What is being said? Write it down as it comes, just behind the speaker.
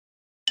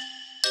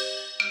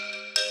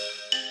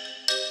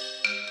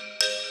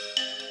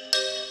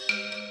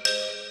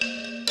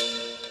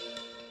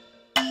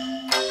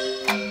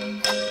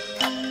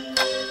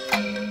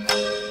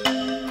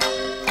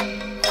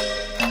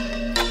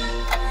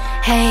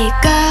Hey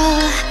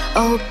girl,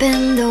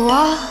 open the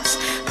walls,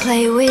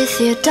 play with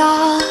your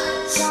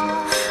dolls.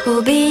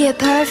 We'll be a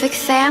perfect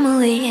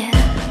family.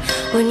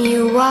 When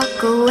you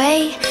walk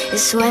away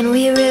is when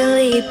we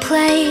really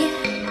play.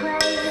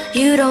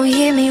 You don't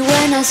hear me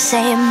when I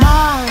say,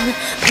 Mom,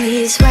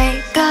 please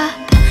wake up.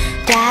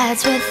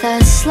 Dad's with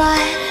a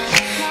slut,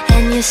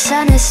 and your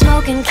son is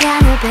smoking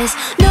cannabis.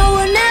 No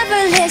one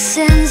ever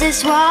listens,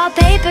 this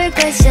wallpaper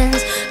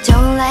glistens.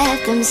 Don't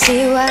let them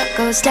see what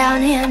goes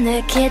down in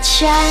the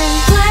kitchen.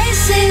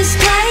 Places,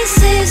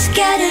 places,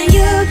 get in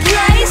your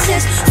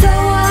places. Throw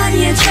on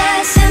your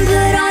dress and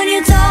put on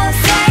your doll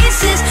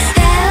faces.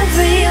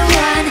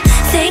 Everyone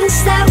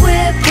thinks that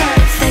we're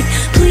perfect.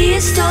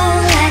 Please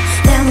don't let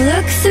them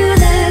look through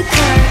the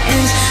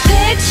curtains.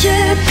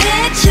 Picture,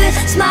 picture,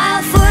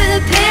 smile for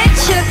the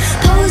picture.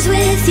 Pose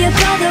with your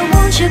brother,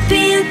 won't you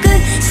be a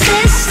good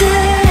sister?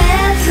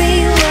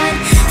 Everyone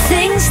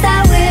thinks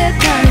that we're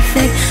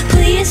perfect.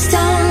 Please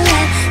don't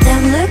let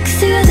them look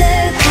through the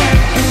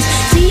curtains.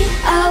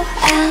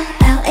 Dollhouse.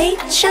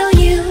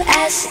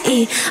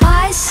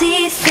 I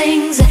see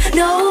things that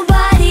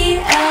nobody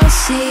else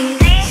sees.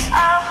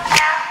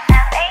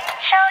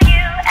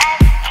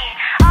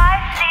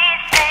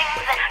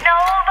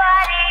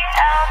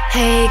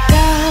 Hey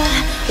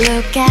girl,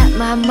 look at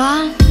my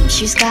mom,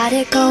 she's got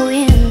it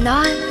going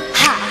on.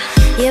 Ha!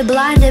 You're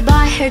blinded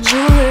by her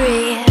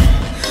jewelry.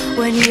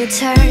 When you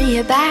turn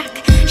your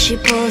back, she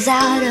pulls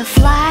out a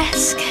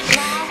flask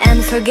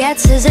and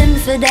forgets his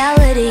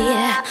infidelity.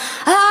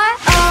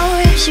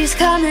 Oh, she's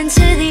coming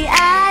to the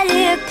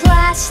attic.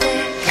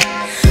 Plastic,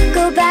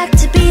 go back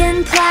to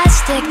being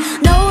plastic.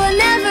 No one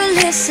ever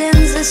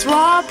listens, this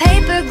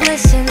wallpaper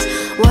glistens.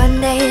 One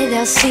day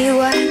they'll see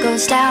what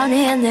goes down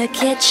in the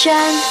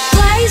kitchen.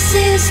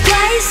 Places,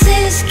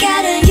 places,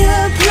 get in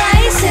your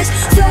places.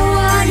 Throw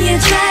on your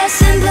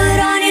dress and put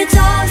on your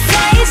doll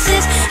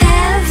faces.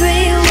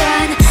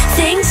 Everyone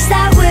thinks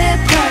that we're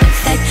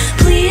perfect.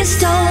 Please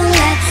don't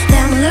let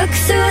them look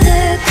through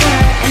the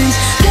curtains.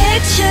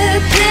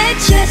 Picture,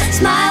 picture,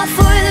 smile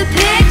for the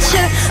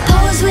picture.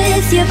 Pose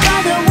with your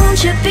brother,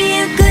 won't you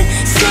be a good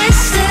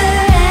sister?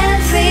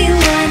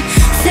 Everyone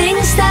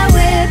thinks that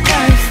we're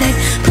perfect.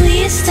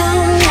 Please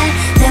don't let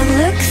them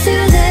look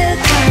through the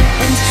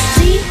curtains.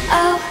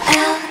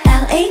 Dollhouse.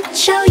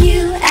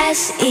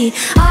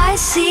 I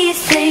see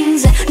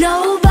things that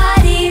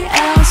nobody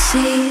else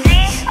sees.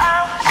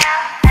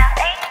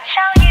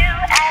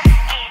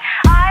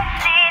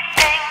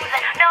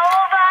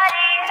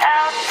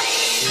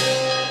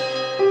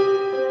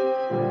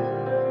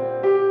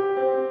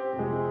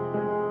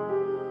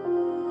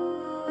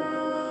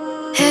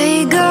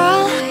 Hey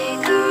girl,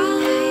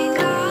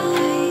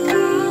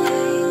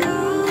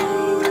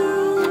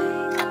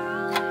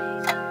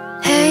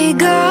 hey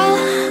girl,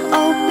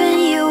 open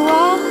your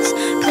walls,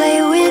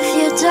 play with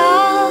your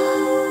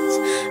dolls.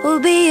 We'll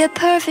be a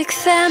perfect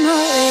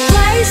family.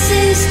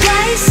 Places,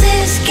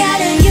 places, get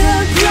in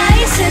your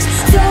places.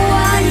 Throw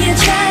on your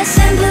dress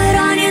and put